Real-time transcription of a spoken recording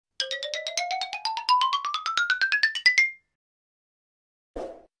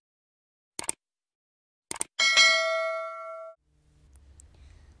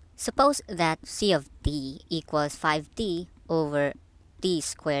Suppose that C of t equals 5t over t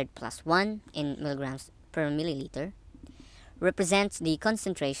squared plus 1 in milligrams per milliliter represents the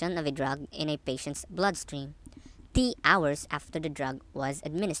concentration of a drug in a patient's bloodstream t hours after the drug was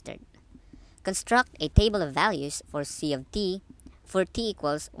administered. Construct a table of values for C of t for t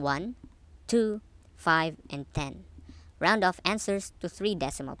equals 1, 2, 5, and 10. Round off answers to 3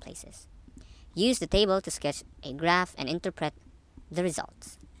 decimal places. Use the table to sketch a graph and interpret the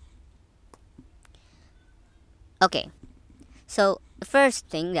results. Okay, so the first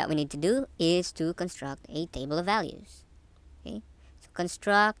thing that we need to do is to construct a table of values. Okay, so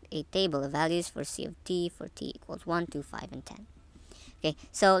construct a table of values for C of t for t equals 1, 2, 5, and 10. Okay,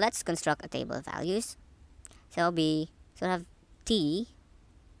 so let's construct a table of values. So we'll have t,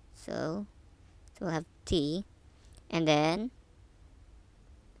 so we'll have t, and then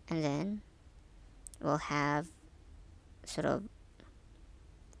we'll have sort of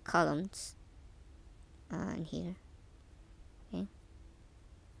columns in here, okay,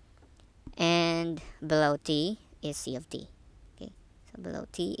 and below t is C of t. Okay, so below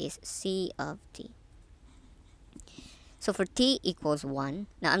t is C of t. So for t equals 1,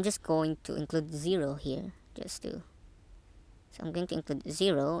 now I'm just going to include 0 here, so I'm going to include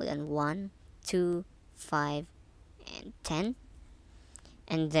 0 and 1, 2, 5, and 10,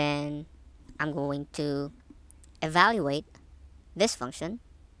 and then I'm going to evaluate this function,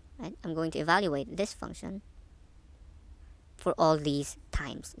 right? I'm going to evaluate this function for all these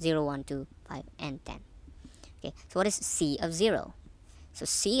times, 0, 1, 2, 5, and 10. Okay, so what is C of 0? So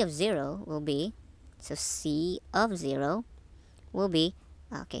C of 0 will be,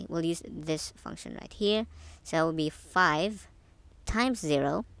 okay, we'll use this function right here. So it will be 5 times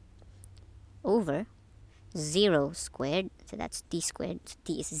 0 over 0 squared, so that's t squared, so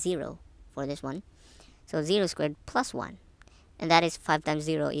t is 0 for this one. So 0 squared plus 1, and that is 5 times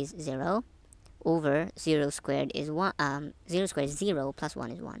 0 is 0 over 0 squared is 1. 0 squared is 0 plus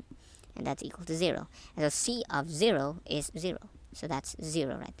 1 is 1, and that's equal to 0. And so C of 0 is 0, so that's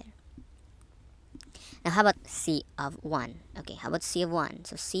 0 right there. Now how about C of 1? Okay, how about C of 1?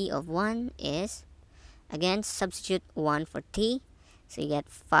 So C of 1 is, again, substitute 1 for t, so you get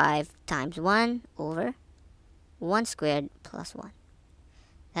 5 times 1 over 1 squared plus 1.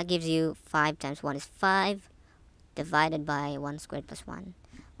 That gives you 5 times 1 is 5, divided by 1 squared plus 1.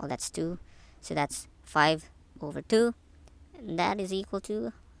 Well, that's 2. So that's 5 over 2. And that is equal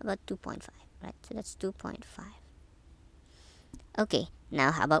to about 2.5, right? So that's 2.5. Okay,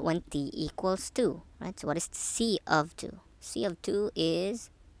 now how about when t equals 2, right? So what is C of 2? C of 2 is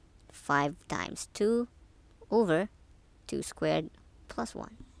 5 times 2 over 2 squared plus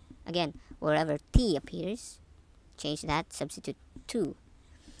 1. Again, wherever t appears, change that, substitute 2.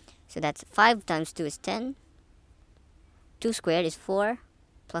 So that's 5 times 2 is 10. 2 squared is 4.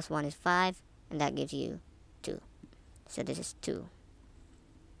 Plus 1 is 5. And that gives you 2. So this is 2.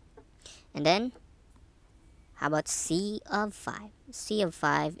 And then, how about C of 5? C of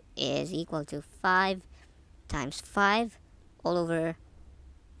 5 is equal to 5 times 5 all over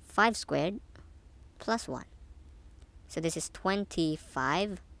 5 squared plus 1. So this is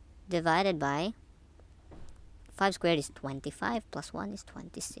 25 divided by 5 squared is 25 plus 1 is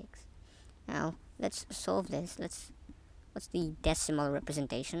 26. Now, let's solve this. What's the decimal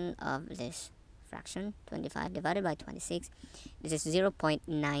representation of this fraction? 25 divided by 26. This is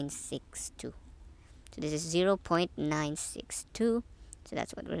 0.962. So this is 0.962. So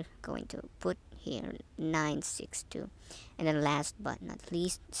that's what we're going to put here, 962. And then last but not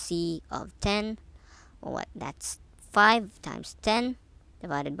least, C of 10. Well, what? That's 5 times 10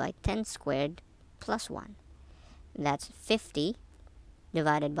 divided by 10 squared plus 1. That's 50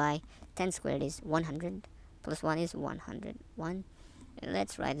 divided by 10 squared is 100 plus 1 is 101. And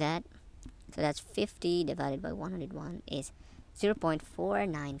let's write that. So that's 50 divided by 101 is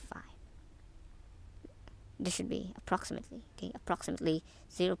 0.495. This should be approximately, okay, approximately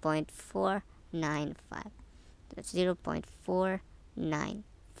 0.495. That's 0.495.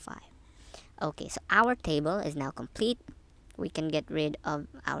 Okay, so our table is now complete. We can get rid of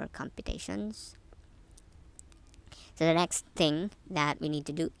our computations. So the next thing that we need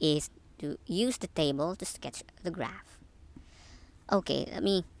to do is to use the table to sketch the graph. Okay,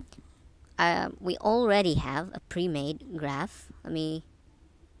 we already have a pre-made graph. Let me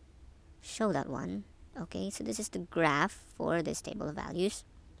show that one. Okay, so this is the graph for this table of values.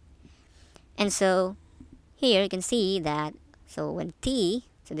 And so here you can see that, so when t,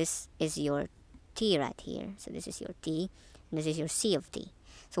 so this is your t right here. So this is your t, and this is your C of t.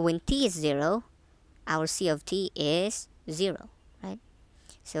 So when t is 0, our C of t is 0, right?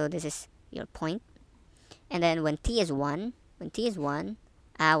 So this is your point. And then when t is 1,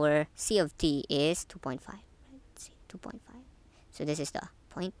 our C of t is 2.5. Right? See, 2.5. So this is the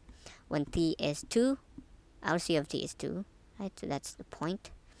point. When t is 2, our C of t is 2. Right? So that's the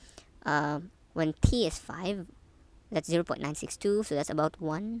point. When t is 5, that's 0.962. So that's about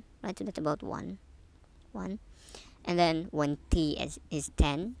 1. Right? So that's about 1. 1. And then when t is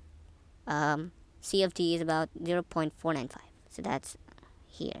 10, C of t is about 0.495. So that's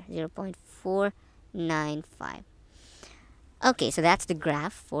here, 0.495. Okay, so that's the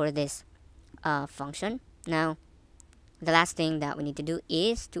graph for this function. Now, the last thing that we need to do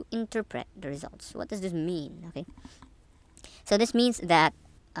is to interpret the results. What does this mean? Okay, so this means that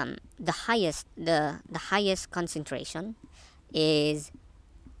the highest concentration is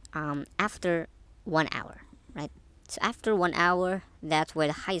after 1 hour, right? So after 1 hour, that's where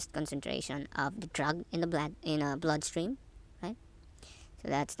the highest concentration of the drug in the bloodstream, right? So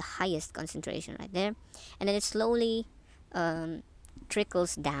that's the highest concentration right there, and then it slowly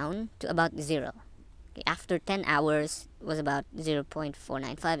trickles down to about 0. Okay, after 10 hours was about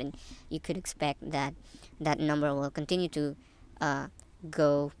 0.495, and you could expect that that number will continue to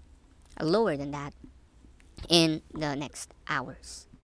go lower than that in the next hours.